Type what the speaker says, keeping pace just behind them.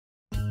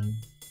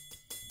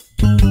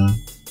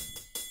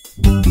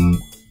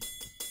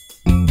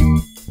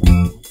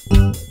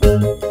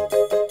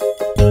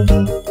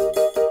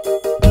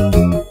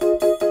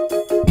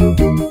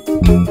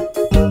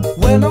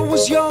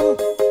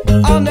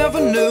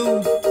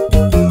knew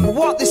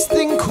what this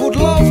thing called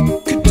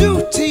love could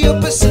do to you.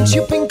 But since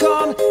you've been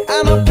gone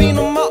and I've been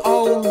on my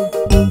own,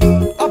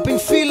 I've been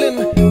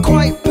feeling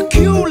quite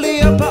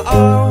peculiar. But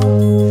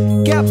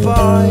I'll get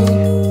by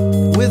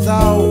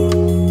without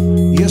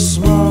your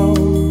smile.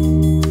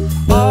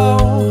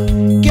 I'll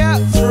get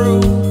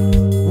through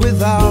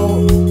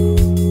without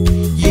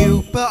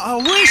you. But I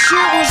wish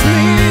it was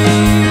me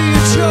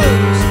you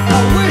chose.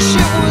 I wish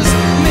it was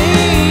me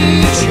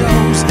you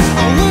chose.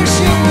 I wish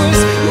it was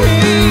me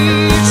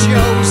you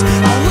chose.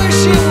 I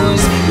wish it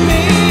was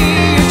me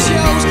you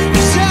chose.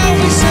 'Cause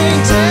Elvis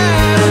ain't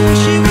dead. I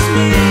wish it was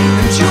me.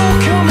 And you're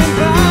coming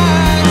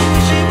back. I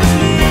wish it was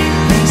me.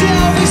 And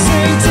Elvis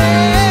ain't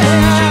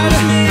dead.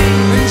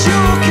 And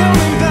you're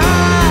coming back.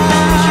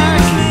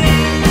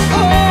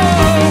 Oh.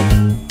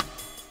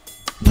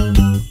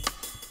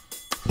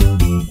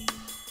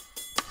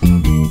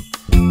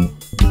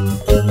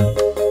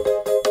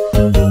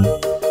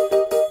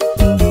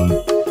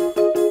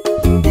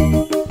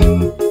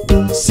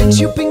 Since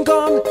you've been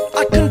gone,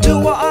 I can do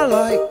what I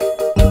like,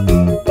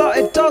 but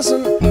it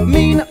doesn't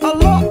mean a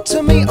lot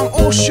to me. I'm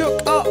all shook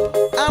up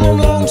and I'm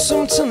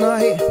lonesome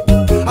tonight.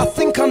 I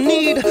think I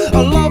need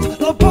a love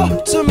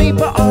lobotomy.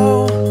 But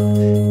I'll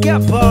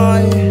get by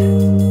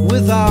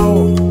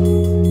without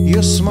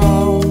your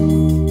smile.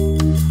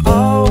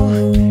 I'll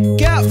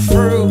get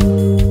through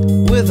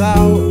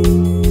without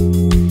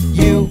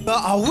you.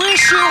 But I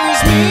wish it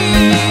was me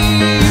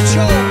you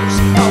chose.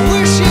 I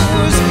wish it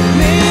was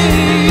me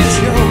you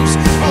chose.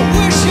 I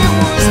wish it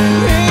was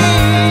me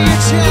you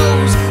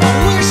chose. I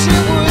wish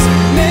it was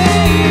me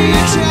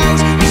you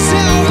chose. 'Cause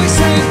Elvis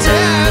ain't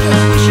dead. I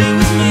wish it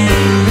was me.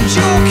 And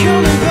you're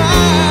coming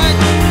back.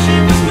 I wish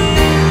it was me.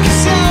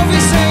 'Cause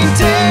Elvis ain't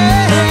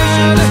dead. I wish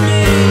it was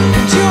me.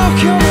 And you're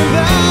coming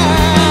back.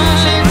 I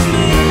wish it was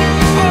me.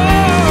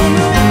 Oh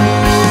no.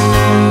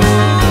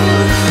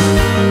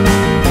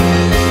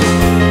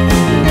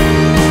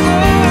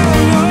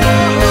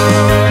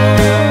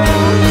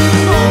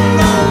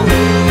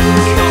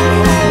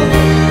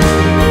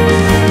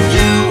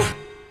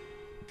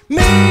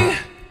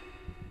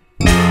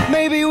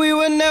 Maybe we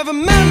were never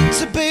meant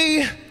to be.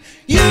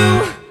 You,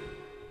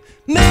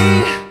 me.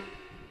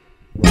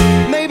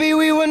 Maybe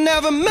we were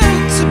never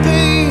meant to be.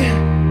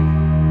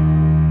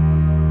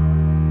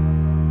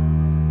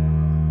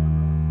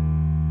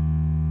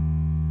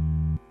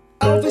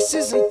 Elvis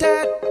isn't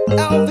dead.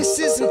 Elvis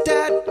isn't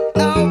dead.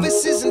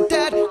 Elvis isn't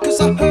dead. 'Cause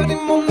I heard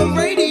him on the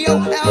radio.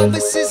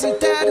 Elvis isn't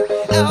dead.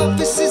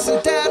 Elvis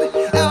isn't dead.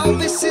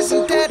 Elvis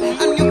isn't dead.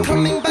 And you're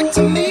coming back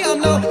to me. I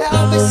know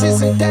Elvis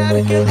isn't dead.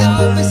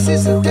 Elvis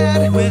isn't dead.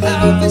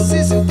 Elvis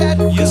isn't dead.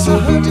 'Cause I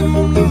heard him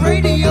on the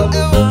radio.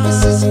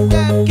 Elvis isn't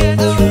dead.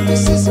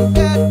 Elvis isn't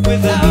dead.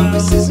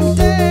 Elvis isn't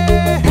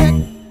dead.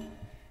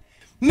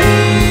 Me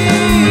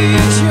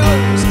you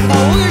chose. I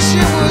wish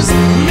it was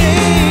me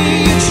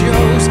you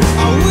chose.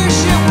 I wish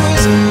it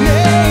was me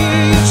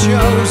you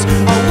chose.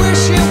 I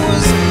wish it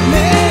was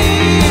me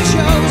you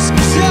chose.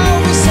 'Cause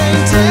Elvis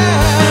ain't dead.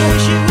 I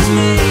wish it was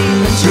me.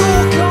 And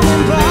you're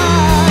coming back.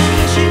 I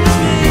wish it was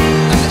me.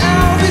 And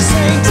Elvis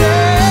ain't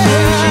dead. I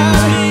wish it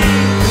was me.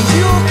 And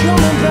you're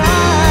coming back.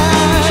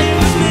 I wish it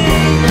was me.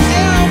 And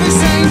Elvis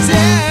ain't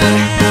dead.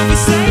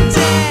 Elvis ain't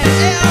dead.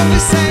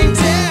 Elvis ain't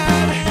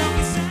dead.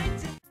 Elvis ain't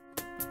dead.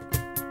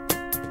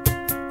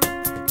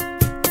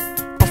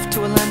 Off to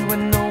a land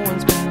where no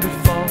one's been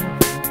before.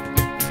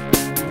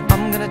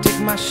 I'm gonna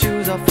take my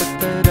shoes off at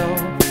the door.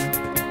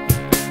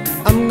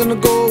 I'm gonna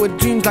go where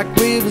dreams like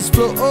rivers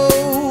flow.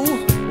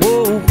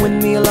 Whoa, when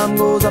the alarm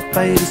goes up,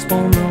 I just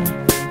won't know.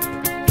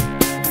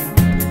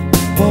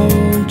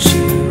 Won't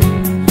you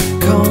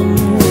come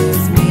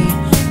with me?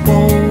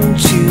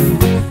 Won't you?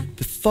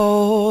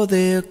 Before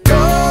they're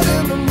gone.